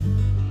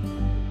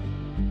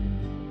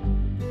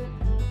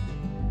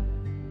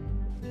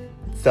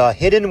The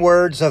Hidden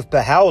Words of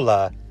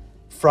Baha'u'llah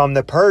from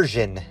the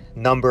Persian,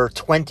 number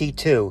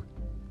 22.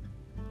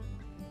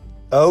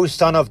 O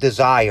son of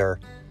desire,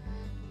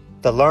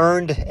 the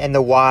learned and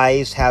the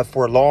wise have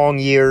for long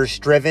years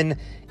striven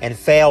and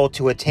failed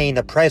to attain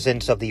the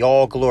presence of the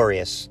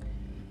All-Glorious.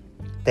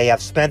 They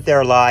have spent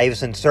their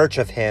lives in search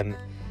of him,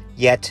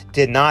 yet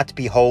did not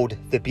behold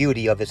the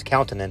beauty of his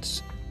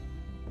countenance.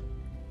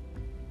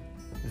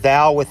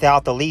 Thou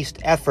without the least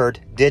effort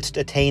didst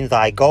attain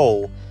thy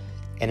goal,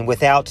 and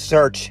without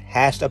search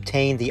hast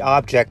obtained the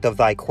object of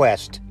thy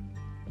quest.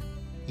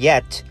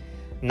 Yet,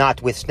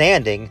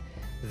 notwithstanding,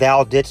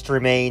 thou didst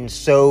remain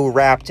so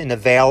wrapped in the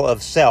veil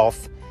of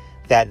self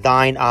that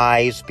thine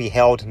eyes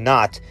beheld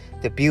not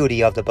the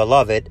beauty of the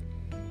Beloved,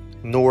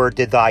 nor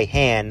did thy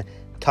hand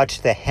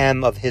touch the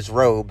hem of his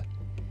robe.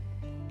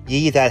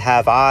 Ye that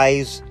have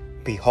eyes,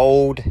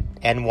 behold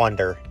and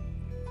wonder.